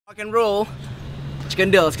Rock and roll.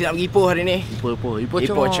 Chicken Dills, kita nak pergi Ipoh hari ni.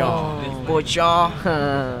 Ipoh Chong.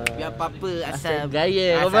 Biar apa-apa asal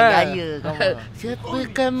gaya kau.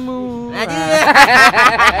 Siapa kamu? Aja.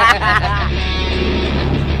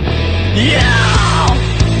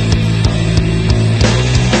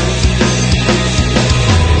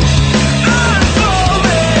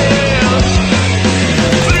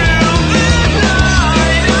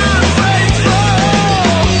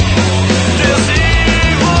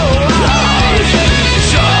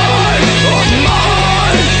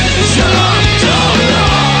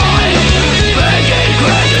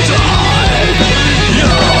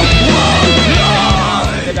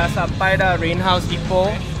 Sampai dah Rainhouse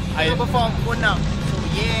Eightyfour. I perform pukul 6. So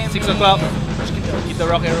yeah. 6 o'clock. Kita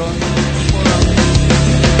rock and roll.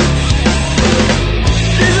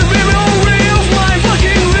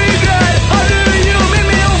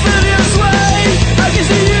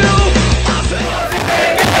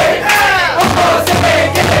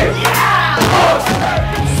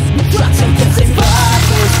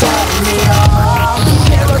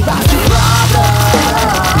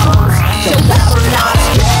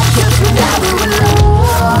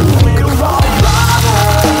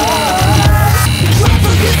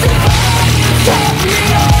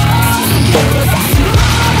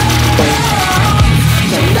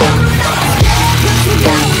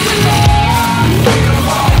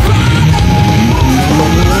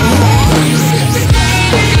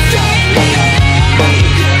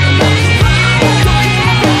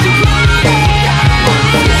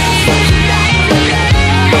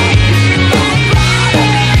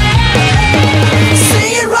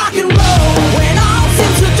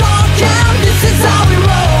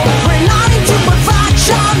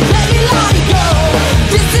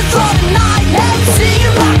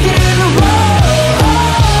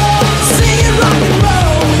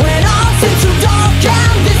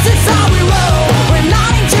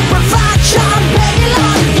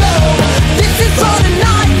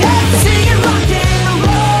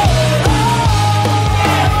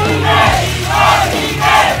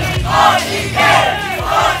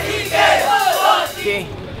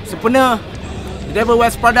 Sempurna The Devil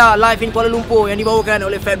Wears Prada live in Kuala Lumpur yang dibawakan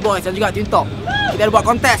oleh Fat Boys dan juga Twin Top. Kita ada buat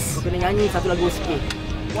kontes. Kau kena nyanyi satu lagu sikit.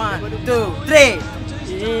 1, 2, 3.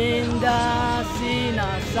 Indah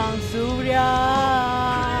sinar sang surya.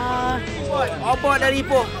 Apa dari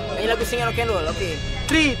Ipoh? Nyanyi lagu singing rock and roll. Okay.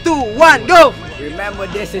 3, 2, 1, go! Remember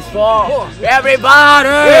this is for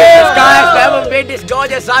everybody! This guy's never been this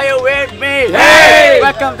gorgeous. Are you with me? Hey!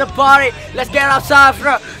 Welcome to the party. Let's get outside,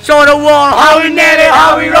 show the world how we nail it,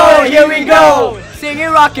 how we roll. Here we go.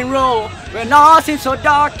 Singing rock and roll. When all seems so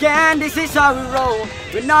dark and this is how we roll.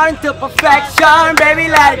 We're not into perfection,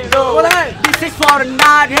 baby, let it go. This is for the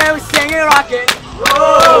night, here we singing rock and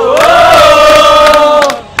roll.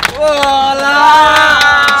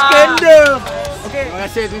 Skandal. Terima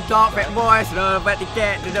kasih Twin Top, Fat Boys, sudah dapat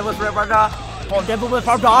tiket The Devil Wears Prada. Oh, Devil Wears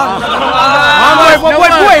Prada.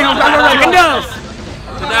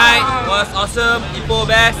 Tonight was awesome. Ipoh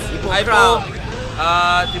best. Eightyfour.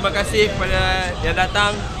 Terima kasih kepada yang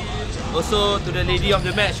datang. Also to the lady of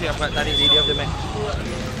the match. Ya, Pak Tarik, lady of the match.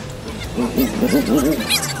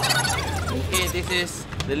 Okay, this is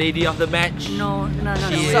the lady of the match. No.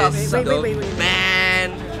 She is the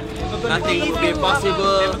man. Nothing would be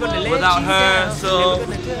possible without her. So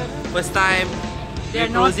first time They're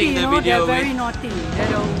closing naughty, the video they're very naughty. They're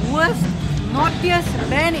the worst, naughtiest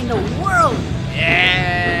band in the world.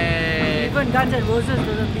 Yeah. Even Guns N' Roses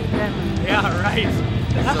doesn't beat them. Yeah, right.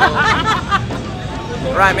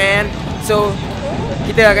 Right, man. So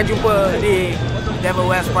kita akan jumpa di Devil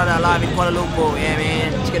Wears Prada live in Kuala Lumpur. Yeah,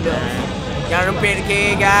 man. Chicken Dills. Jangan rempit,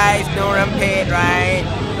 okay, guys. Don't rempit, right?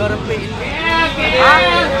 Don't rempit. Yeah,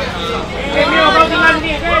 okay.